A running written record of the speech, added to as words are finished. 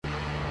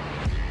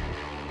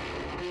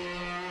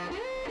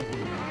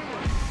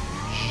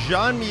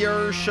John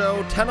Muir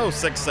Show,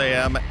 10:06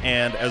 a.m.,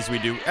 and as we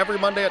do every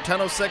Monday at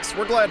 10:06,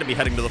 we're glad to be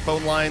heading to the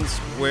phone lines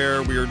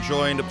where we are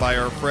joined by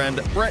our friend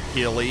Brett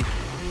Healy,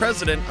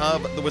 president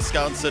of the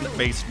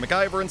Wisconsin-based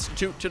MacIver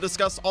Institute, to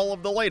discuss all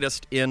of the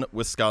latest in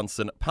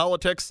Wisconsin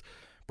politics.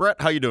 Brett,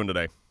 how you doing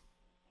today?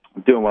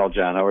 I'm doing well,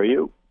 John. How are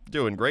you?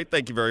 Doing great.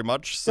 Thank you very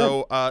much.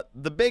 So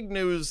the big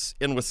news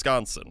in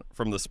Wisconsin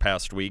from this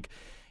past week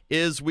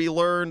is we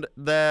learned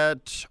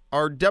that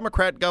our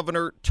Democrat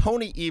governor,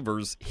 Tony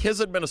Evers, his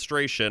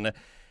administration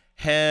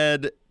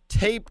had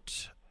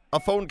taped a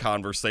phone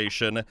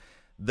conversation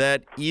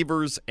that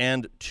Evers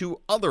and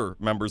two other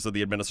members of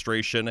the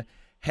administration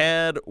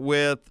had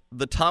with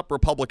the top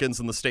Republicans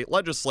in the state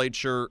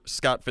legislature,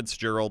 Scott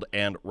Fitzgerald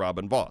and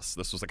Robin Vos.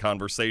 This was a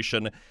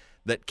conversation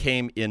that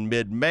came in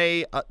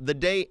mid-May, the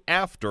day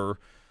after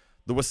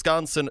the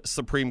Wisconsin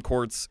Supreme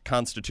Court's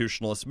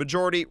constitutionalist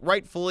majority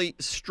rightfully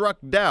struck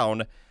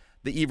down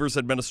the Evers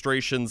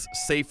administration's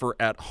Safer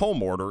at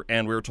Home order,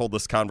 and we were told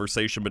this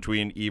conversation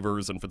between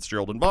Evers and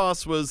Fitzgerald and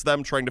Vos was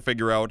them trying to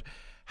figure out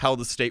how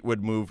the state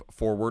would move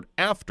forward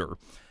after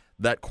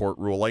that court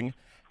ruling.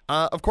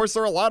 Of course,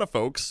 there are a lot of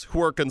folks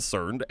who are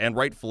concerned and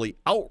rightfully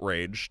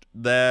outraged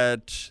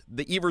that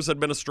the Evers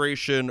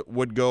administration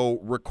would go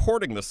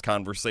recording this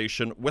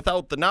conversation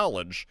without the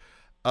knowledge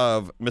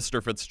of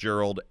Mr.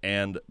 Fitzgerald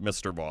and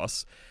Mr.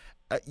 Vos.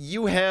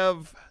 You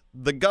have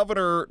the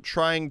governor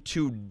trying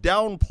to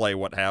downplay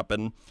what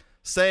happened,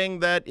 saying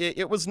that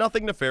it was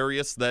nothing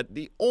nefarious, that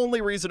the only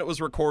reason it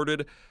was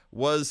recorded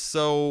was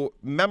so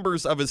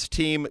members of his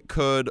team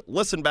could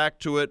listen back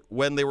to it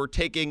when they were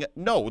taking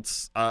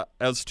notes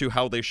as to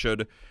how they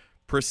should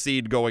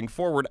proceed going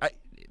forward.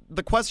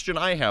 The question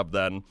I have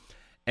then,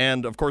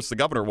 and of course the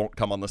governor won't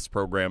come on this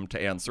program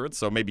to answer it,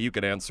 so maybe you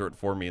can answer it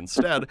for me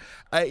instead,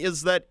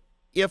 is that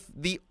if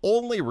the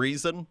only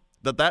reason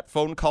that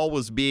phone call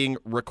was being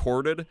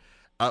recorded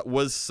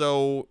was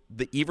so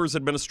the Evers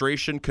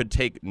administration could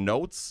take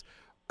notes,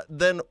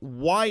 then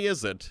why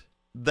is it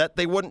that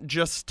they wouldn't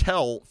just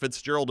tell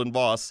Fitzgerald and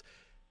Vos,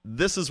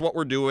 this is what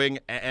we're doing,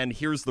 and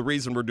here's the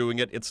reason we're doing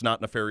it, it's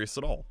not nefarious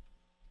at all?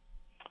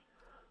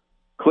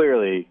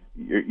 Clearly,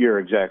 you're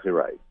exactly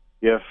right.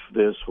 If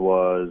this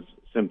was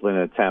simply an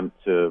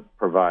attempt to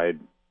provide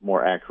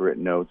more accurate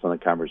notes on the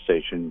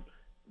conversation,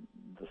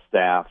 the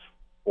staff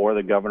or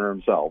the governor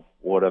himself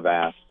would have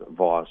asked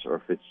Vos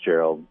or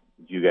Fitzgerald,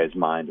 do you guys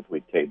mind if we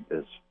taped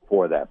this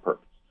for that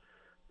purpose?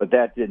 But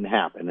that didn't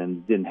happen, and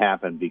it didn't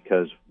happen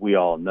because we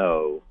all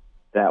know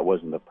that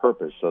wasn't the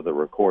purpose of the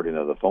recording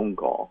of the phone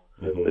call.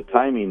 Mm-hmm. The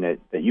timing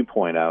that you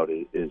point out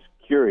is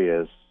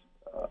curious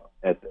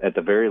at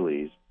the very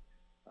least.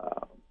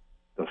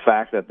 The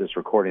fact that this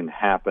recording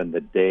happened the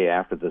day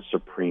after the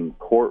Supreme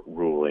Court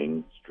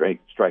ruling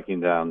striking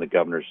down the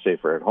governor's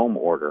Safer at Home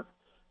order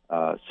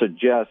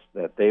suggests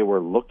that they were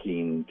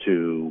looking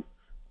to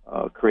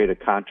create a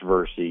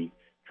controversy,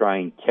 try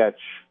and catch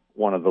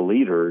one of the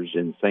leaders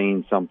in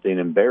saying something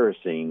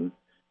embarrassing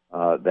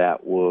that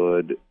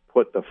would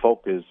put the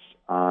focus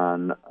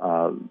on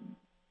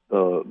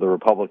the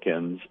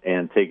Republicans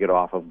and take it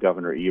off of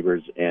Governor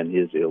Evers and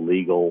his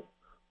illegal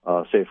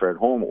Safer at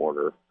Home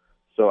order.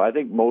 So I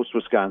think most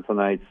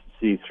Wisconsinites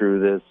see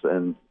through this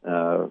and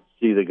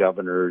see the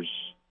governor's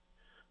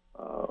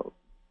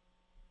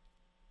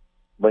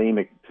lame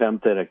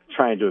attempt at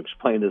trying to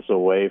explain this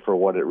away for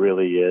what it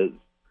really is.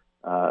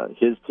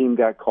 His team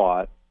got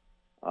caught.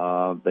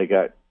 They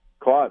got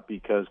caught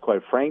because,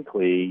 quite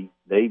frankly,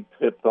 they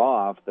tipped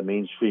off the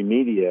mainstream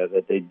media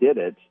that they did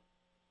it.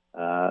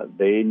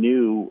 They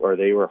knew, or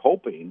they were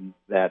hoping,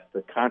 that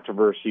the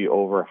controversy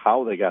over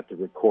how they got the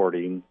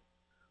recording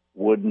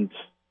wouldn't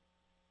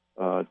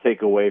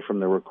take away from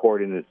the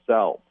recording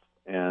itself.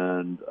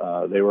 And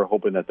they were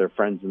hoping that their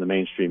friends in the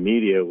mainstream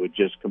media would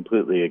just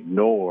completely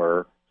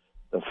ignore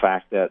the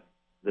fact that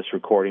this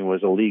recording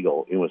was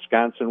illegal. In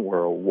Wisconsin,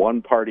 we're a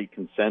one-party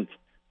consent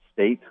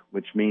state,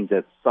 which means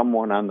that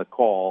someone on the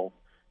call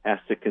has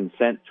to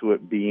consent to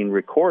it being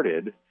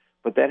recorded,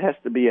 but that has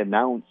to be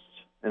announced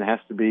and has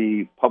to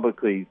be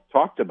publicly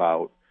talked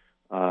about,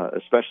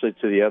 especially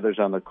to the others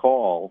on the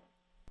call.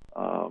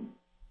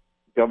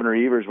 Governor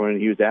Evers, when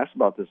he was asked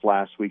about this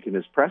last week in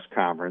his press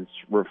conference,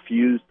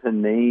 refused to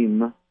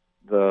name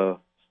the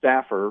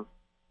staffer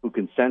who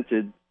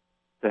consented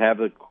to have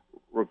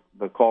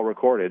the call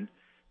recorded.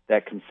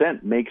 That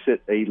consent makes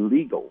it a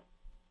legal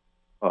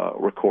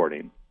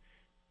recording.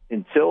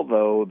 Until,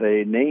 though,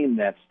 they name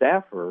that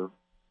staffer,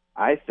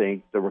 I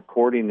think the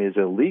recording is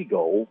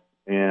illegal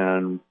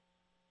and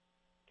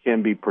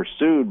can be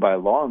pursued by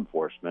law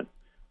enforcement.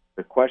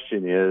 The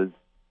question is,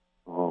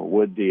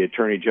 would the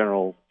Attorney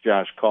General,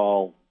 Josh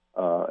Kaul,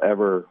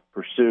 ever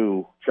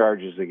pursue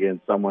charges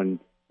against someone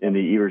in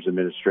the Evers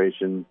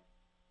administration?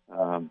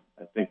 I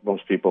think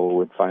most people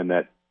would find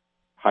that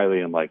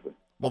highly unlikely.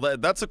 Well,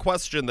 that's a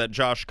question that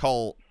Josh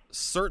Kaul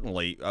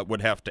certainly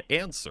would have to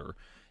answer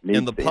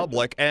in the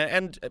public.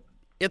 And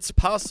it's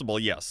possible,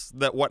 yes,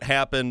 that what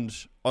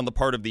happened on the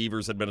part of the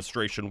Evers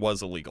administration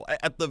was illegal.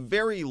 At the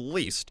very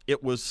least,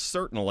 it was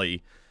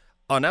certainly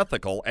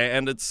unethical,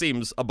 and it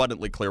seems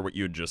abundantly clear what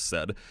you just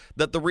said,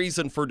 that the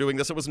reason for doing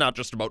this, it was not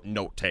just about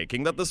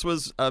note-taking, that this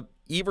was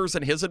Evers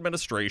and his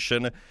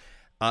administration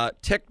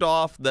ticked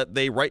off that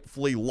they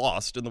rightfully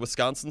lost in the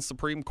Wisconsin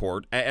Supreme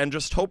Court, and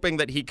just hoping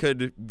that he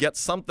could get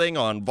something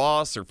on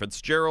Voss or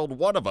Fitzgerald,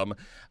 one of them,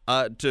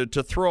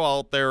 to throw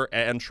out there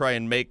and try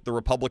and make the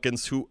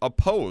Republicans who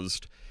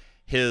opposed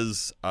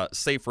his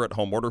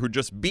safer-at-home order, who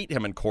just beat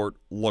him in court,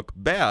 look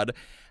bad.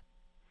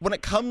 When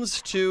it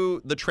comes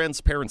to the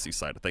transparency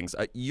side of things,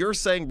 you're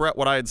saying, Brett,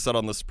 what I had said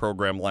on this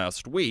program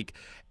last week,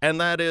 and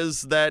that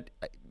is that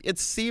it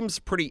seems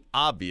pretty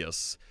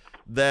obvious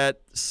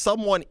that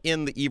someone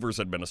in the Evers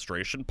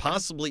administration,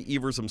 possibly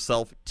Evers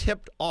himself,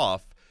 tipped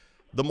off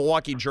the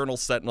Milwaukee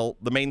Journal-Sentinel,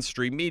 the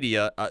mainstream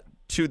media,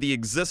 to the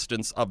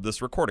existence of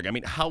this recording. I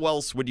mean, how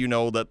else would you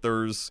know that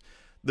there's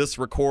this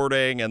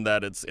recording and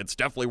that it's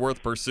definitely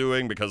worth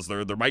pursuing because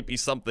there might be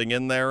something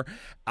in there?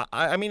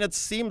 I mean, it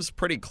seems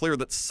pretty clear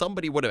that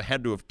somebody would have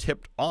had to have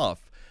tipped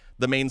off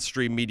the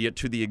mainstream media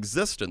to the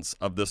existence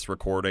of this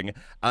recording.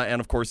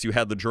 And, of course, you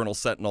had the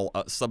Journal-Sentinel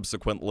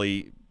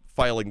subsequently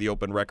filing the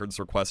open records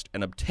request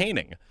and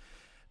obtaining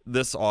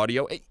this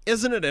audio.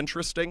 Isn't it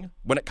interesting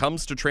when it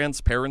comes to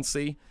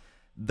transparency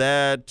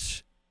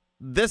that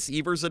this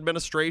Evers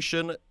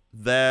administration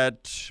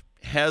that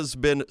has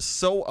been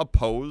so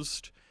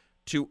opposed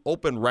to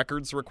open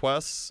records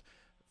requests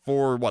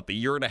for, the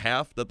year and a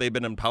half that they've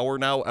been in power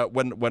now,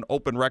 when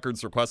open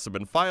records requests have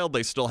been filed,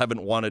 they still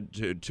haven't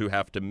wanted to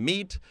have to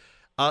meet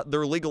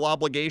their legal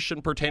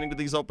obligation pertaining to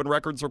these open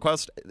records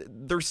requests.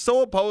 They're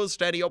so opposed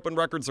to any open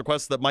records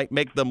requests that might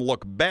make them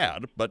look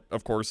bad, but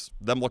of course,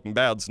 them looking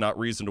bad's not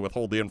reason to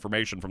withhold the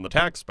information from the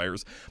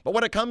taxpayers. But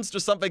when it comes to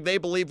something they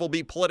believe will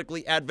be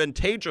politically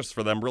advantageous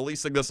for them,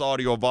 releasing this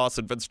audio of Voss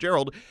and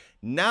Fitzgerald,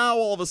 now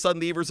all of a sudden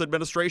the Evers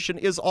administration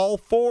is all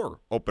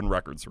for open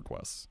records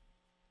requests.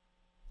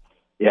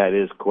 Yeah, it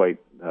is quite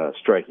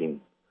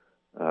striking,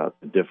 the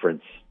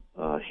difference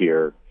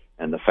here.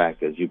 And the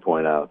fact, as you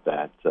point out,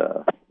 that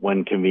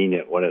when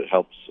convenient, when it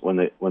helps, when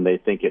they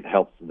think it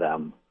helps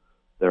them,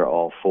 they're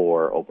all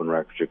for open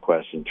records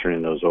requests and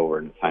turning those over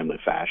in a timely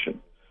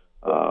fashion.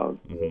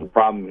 The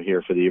problem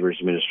here for the Evers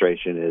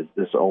administration is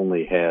this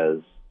only has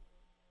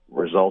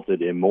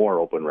resulted in more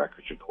open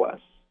records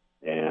requests.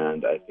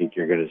 And I think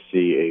you're going to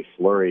see a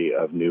flurry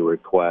of new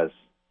requests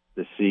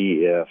to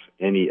see if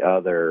any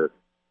other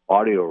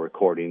audio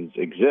recordings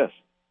exist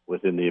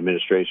within the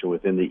administration,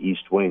 within the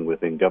East Wing,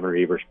 within Governor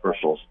Evers'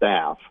 personal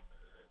staff.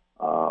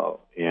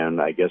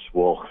 And I guess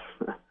we'll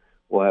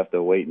have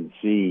to wait and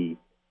see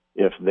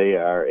if they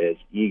are as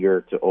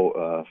eager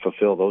to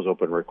fulfill those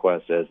open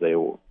requests as they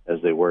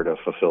were to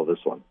fulfill this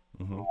one.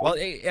 Mm-hmm. Well,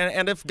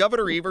 and if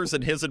Governor Evers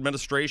and his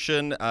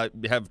administration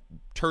have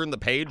turned the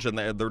page and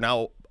they're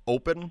now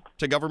open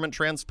to government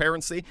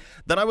transparency,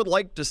 then I would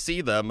like to see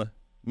them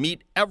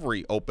meet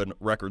every open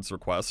records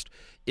request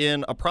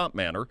in a prompt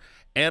manner.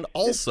 And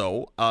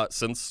also,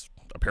 since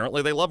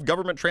apparently they love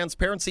government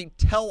transparency,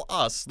 tell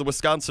us, the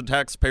Wisconsin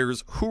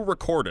taxpayers, who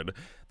recorded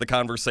the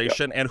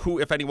conversation and who,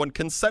 if anyone,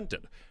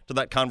 consented to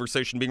that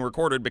conversation being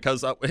recorded,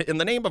 because in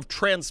the name of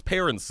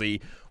transparency,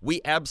 we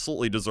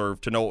absolutely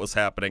deserve to know what was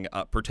happening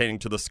pertaining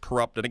to this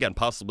corrupt and, again,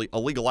 possibly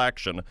illegal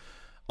action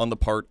on the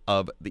part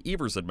of the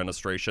Evers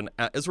administration,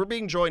 as we're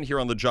being joined here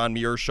on the John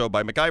Muir Show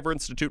by MacIver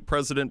Institute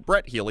President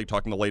Brett Healy,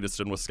 talking the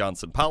latest in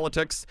Wisconsin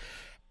politics.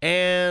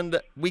 And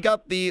we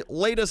got the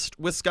latest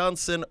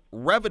Wisconsin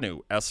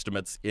revenue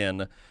estimates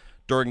in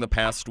during the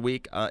past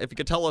week. If you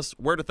could tell us,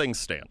 where do things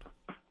stand?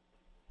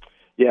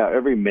 Yeah,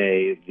 every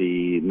May,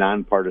 the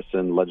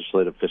Nonpartisan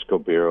Legislative Fiscal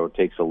Bureau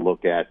takes a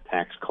look at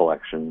tax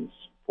collections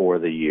for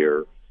the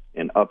year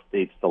and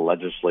updates the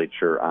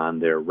legislature on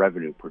their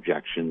revenue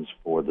projections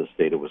for the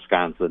state of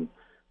Wisconsin.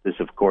 This,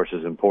 of course,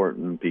 is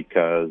important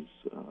because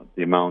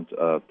the amount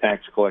of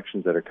tax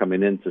collections that are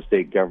coming into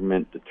state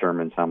government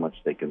determines how much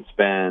they can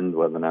spend,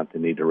 whether or not they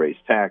need to raise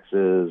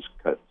taxes,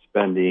 cut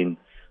spending.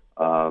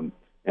 And,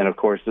 of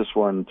course, this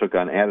one took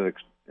on added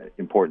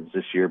importance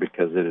this year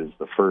because it is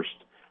the first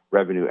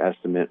revenue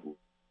estimate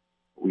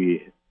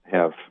we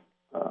have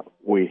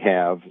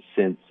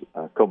since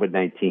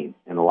COVID-19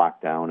 and the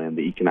lockdown and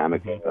the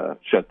economic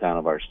shutdown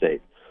of our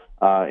state.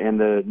 And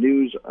the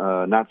news,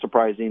 not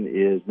surprising,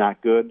 is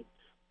not good.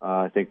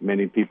 I think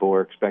many people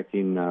were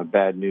expecting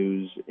bad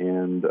news,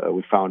 and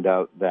we found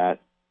out that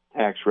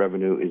tax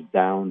revenue is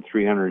down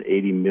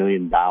 $380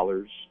 million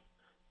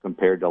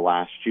compared to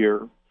last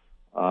year.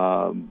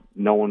 No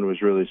one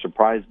was really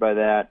surprised by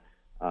that.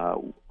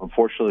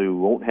 Unfortunately, we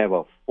won't have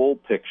a full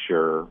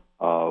picture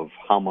of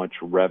how much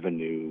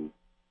revenue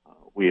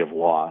we have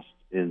lost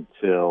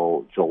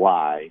until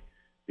July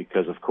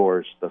because, of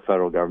course, the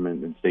federal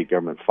government and state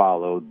government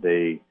followed.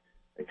 They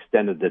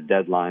extended the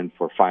deadline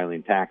for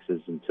filing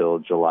taxes until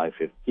July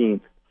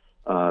 15th,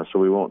 so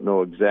we won't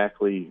know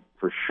exactly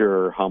for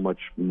sure how much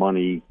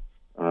money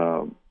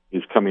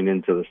is coming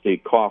into the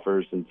state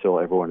coffers until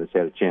everyone has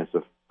had a chance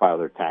to file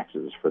their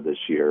taxes for this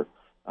year.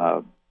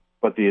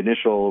 But the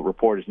initial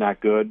report is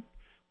not good.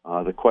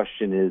 The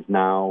question is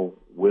now,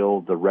 will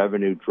the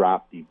revenue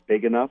drop be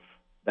big enough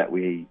that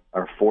we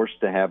are forced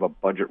to have a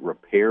budget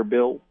repair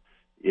bill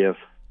if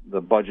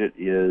the budget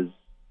is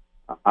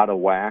out of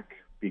whack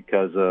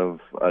because of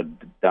a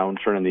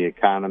downturn in the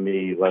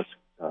economy, less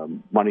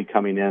money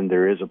coming in.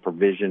 There is a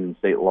provision in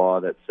state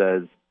law that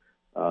says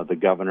the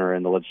governor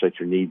and the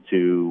legislature need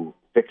to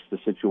fix the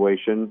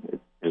situation,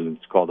 and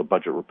it's called a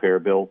budget repair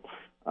bill.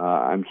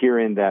 I'm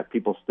hearing that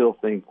people still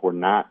think we're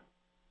not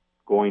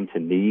going to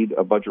need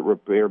a budget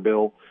repair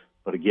bill,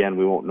 but again,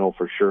 we won't know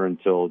for sure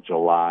until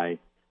July.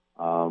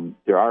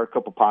 There are a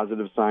couple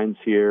positive signs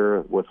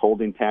here.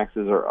 Withholding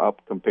taxes are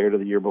up compared to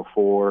the year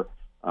before.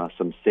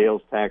 Some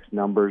sales tax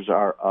numbers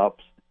are up,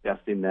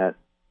 suggesting that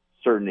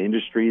certain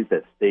industries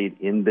that stayed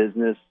in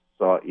business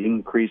saw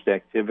increased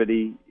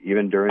activity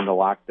even during the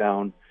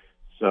lockdown.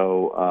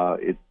 So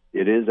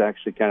it is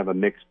actually kind of a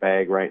mixed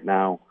bag right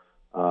now,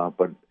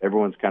 but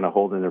everyone's kind of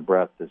holding their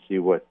breath to see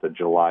what the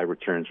July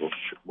returns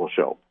will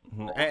show.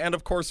 And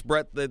of course,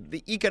 Brett,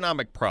 the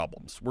economic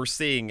problems we're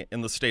seeing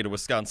in the state of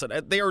Wisconsin,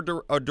 they are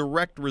a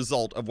direct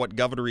result of what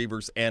Governor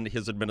Evers and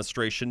his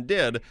administration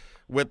did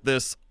with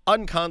this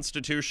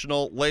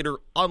unconstitutional, later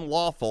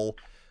unlawful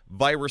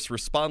virus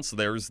response.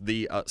 There's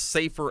the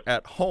Safer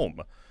at Home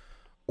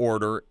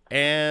order.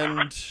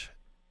 And,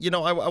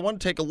 I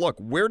want to take a look.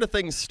 Where do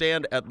things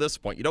stand at this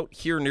point? You don't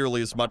hear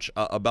nearly as much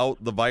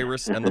about the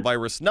virus and the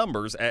virus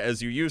numbers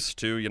as you used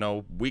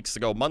to, weeks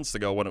ago, months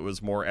ago, when it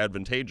was more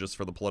advantageous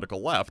for the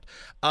political left.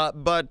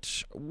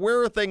 But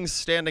where are things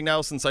standing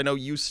now, since I know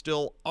you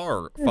still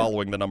are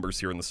following the numbers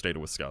here in the state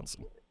of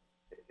Wisconsin?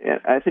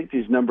 I think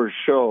these numbers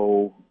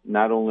show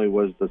not only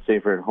was the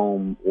Safer at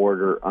Home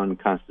order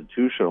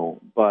unconstitutional,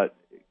 but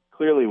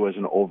clearly was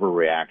an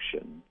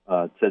overreaction.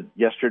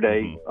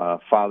 Yesterday,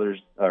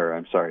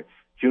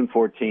 June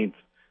 14th,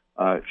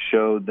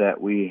 showed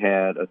that we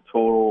had a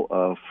total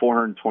of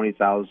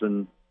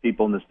 420,000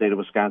 people in the state of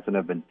Wisconsin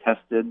have been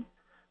tested.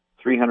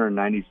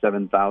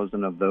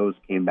 397,000 of those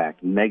came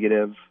back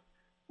negative.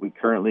 We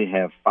currently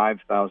have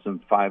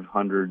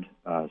 5,500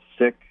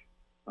 sick.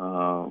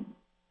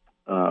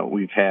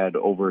 We've had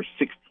over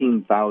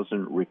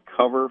 16,000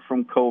 recover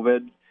from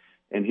COVID.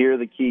 And here's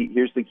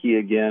the key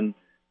again.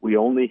 We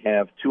only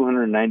have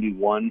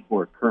 291 who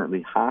are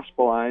currently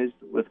hospitalized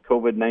with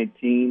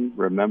COVID-19.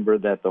 Remember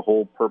that the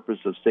whole purpose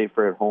of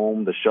Safer at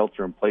Home, the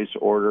shelter-in-place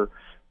order,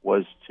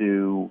 was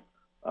to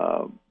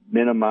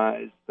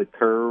minimize the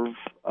curve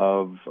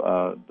of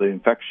the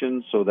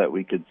infection so that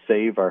we could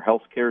save our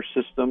healthcare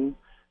system.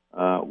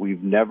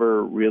 We've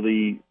never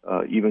really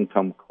even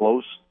come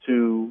close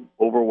to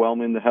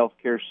overwhelming the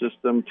healthcare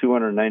system.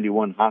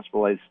 291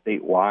 hospitalized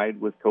statewide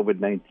with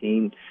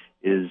COVID-19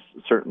 is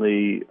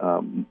certainly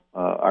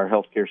our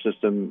healthcare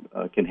system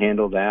can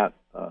handle that.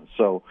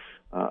 So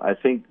I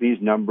think these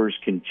numbers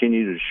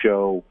continue to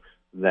show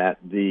that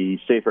the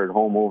Safer at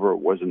Home order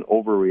was an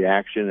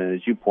overreaction. And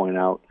as you point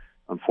out,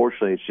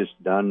 unfortunately, it's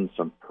just done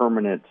some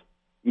permanent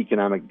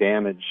economic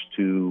damage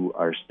to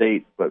our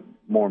state, but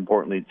more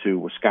importantly to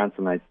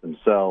Wisconsinites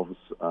themselves,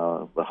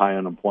 the high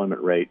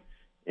unemployment rate.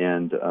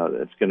 And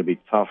it's going to be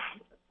tough.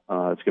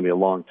 It's going to be a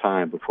long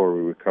time before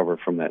we recover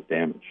from that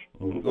damage.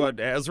 Good.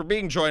 As we're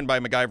being joined by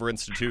MacIver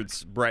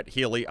Institute's Brett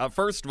Healy,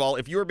 first of all,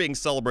 if you were being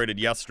celebrated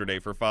yesterday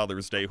for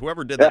Father's Day,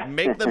 whoever did that,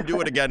 make them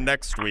do it again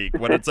next week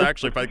when it's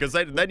actually fun, because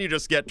then you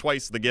just get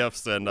twice the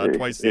gifts and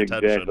twice the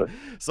attention. Exactly.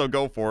 So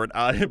go for it.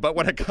 But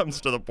when it comes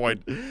to the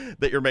point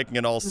that you're making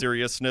in all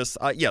seriousness,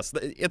 yes,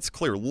 it's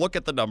clear. Look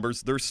at the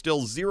numbers. There's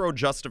still zero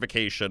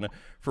justification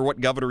for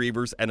what Governor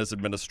Evers and his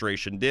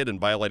administration did in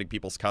violating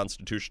people's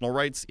constitutional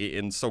rights,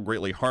 in so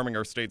greatly harming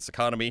our state's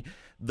economy.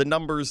 The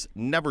numbers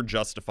never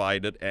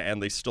justified it,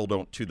 and they still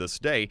don't to this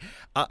day.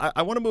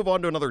 I want to move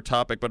on to another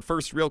topic, but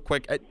first, real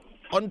quick,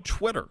 on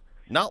Twitter,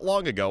 not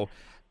long ago,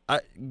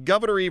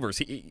 Governor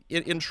Evers,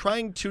 in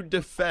trying to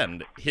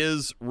defend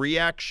his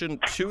reaction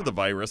to the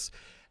virus,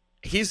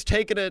 he's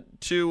taken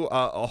it to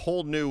a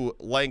whole new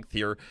length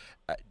here.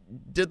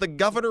 Did the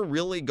governor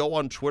really go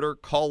on Twitter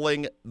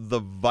calling the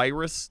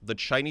virus, the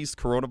Chinese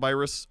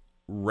coronavirus,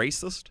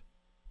 racist?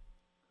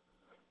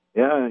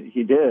 Yeah,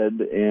 he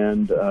did,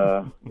 and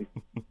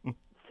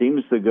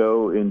seems to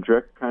go in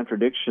direct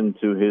contradiction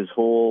to his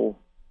whole,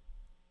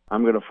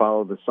 I'm going to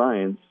follow the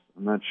science.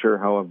 I'm not sure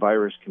how a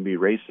virus can be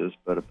racist,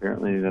 but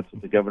apparently that's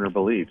what the governor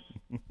believes.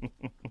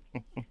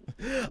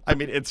 I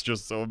mean, it's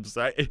just so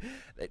upsetting.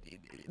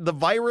 The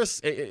virus,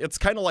 it's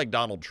kind of like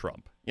Donald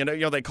Trump. You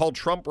know, they call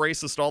Trump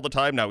racist all the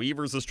time. Now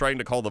Evers is trying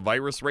to call the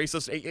virus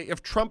racist.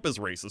 If Trump is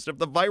racist, if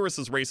the virus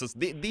is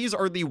racist, these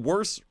are the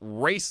worst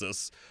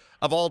racists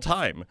of all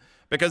time.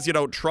 Because,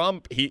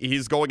 Trump,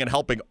 he's going and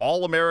helping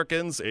all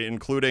Americans,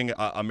 including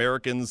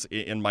Americans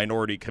in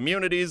minority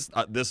communities.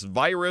 This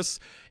virus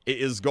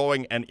is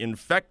going and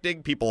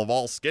infecting people of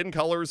all skin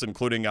colors,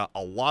 including a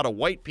lot of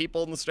white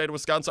people in the state of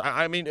Wisconsin.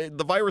 I mean,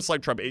 the virus,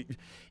 like Trump,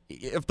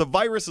 if the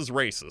virus is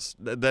racist,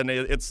 then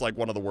it's like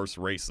one of the worst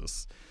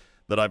racists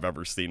that I've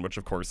ever seen, which,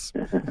 of course,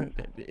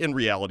 in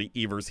reality,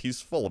 Evers, he's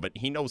full of it.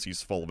 He knows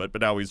he's full of it, but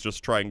now he's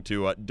just trying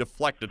to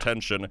deflect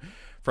attention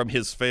from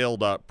his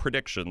failed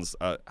predictions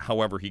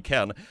however he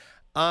can.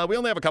 We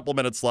only have a couple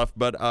minutes left,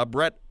 but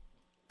Brett,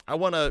 I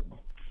want to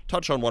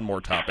touch on one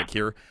more topic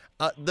here.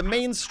 The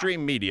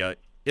mainstream media,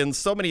 in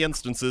so many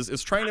instances,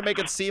 is trying to make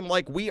it seem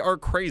like we are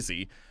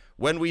crazy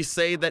when we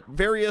say that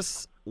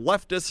various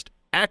leftist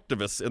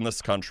activists in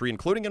this country,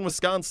 including in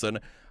Wisconsin,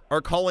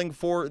 are calling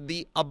for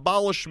the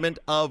abolishment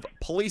of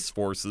police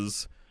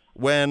forces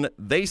when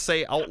they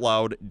say out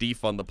loud,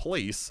 defund the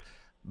police.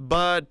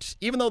 But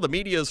even though the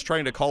media is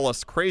trying to call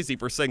us crazy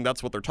for saying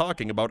that's what they're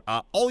talking about,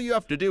 all you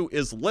have to do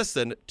is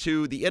listen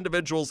to the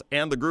individuals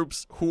and the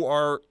groups who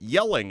are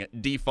yelling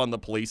defund the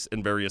police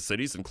in various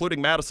cities,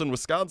 including Madison,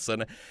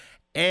 Wisconsin.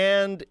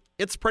 And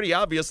it's pretty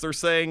obvious they're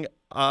saying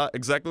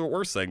exactly what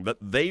we're saying, that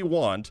they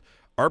want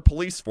our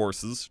police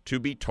forces to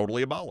be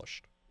totally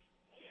abolished.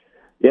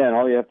 Yeah, and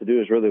all you have to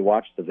do is really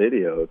watch the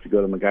video. If you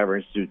go to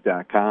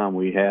MacIverInstitute.com,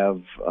 we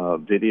have a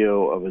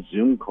video of a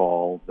Zoom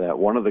call that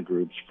one of the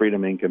groups,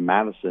 Freedom Inc. in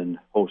Madison,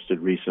 hosted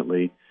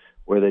recently,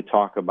 where they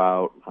talk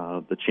about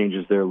the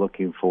changes they're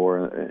looking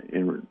for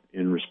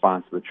in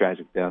response to the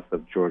tragic death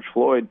of George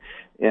Floyd.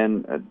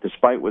 And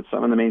despite what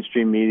some in the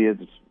mainstream media,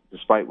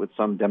 despite what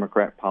some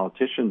Democrat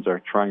politicians are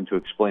trying to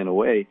explain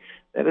away,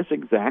 that is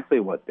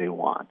exactly what they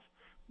want.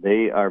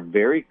 They are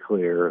very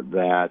clear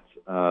that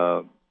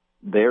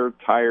they're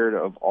tired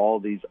of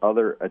all these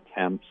other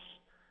attempts,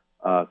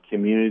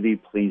 community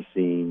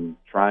policing,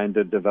 trying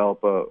to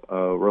develop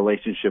a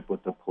relationship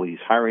with the police,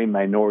 hiring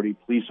minority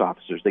police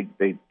officers.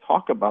 They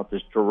talk about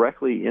this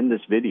directly in this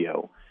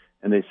video,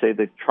 and they say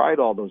they've tried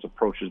all those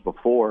approaches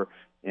before,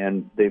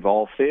 and they've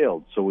all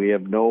failed. So we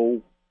have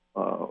no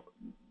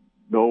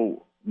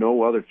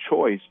other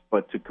choice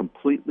but to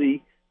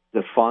completely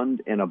defund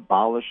and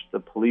abolish the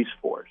police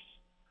force.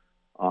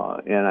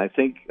 And I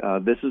think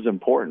this is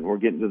important. We're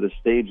getting to the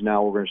stage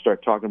now we're going to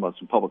start talking about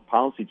some public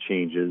policy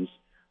changes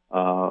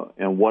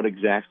and what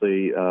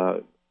exactly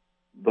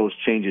those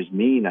changes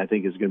mean, I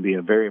think is going to be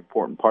a very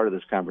important part of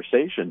this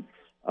conversation.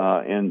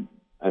 And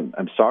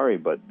I'm sorry,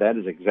 but that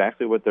is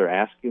exactly what they're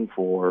asking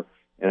for.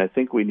 And I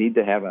think we need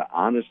to have an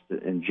honest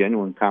and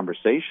genuine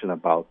conversation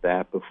about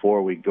that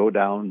before we go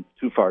down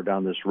too far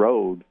down this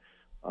road.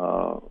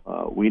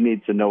 We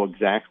need to know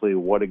exactly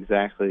what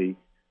exactly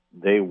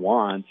they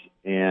want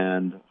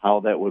and how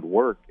that would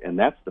work. And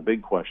that's the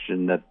big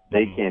question that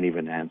they can't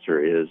even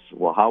answer is,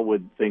 well, how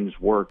would things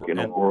work in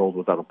a world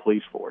without a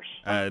police force?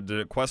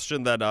 The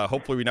question that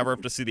hopefully we never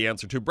have to see the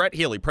answer to. Brett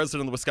Healy,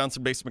 president of the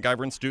Wisconsin-based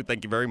MacIver Institute,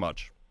 thank you very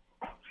much.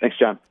 Thanks,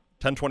 John.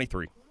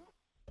 10:23.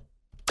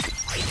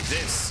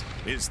 This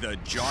is the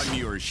John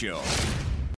Muir Show.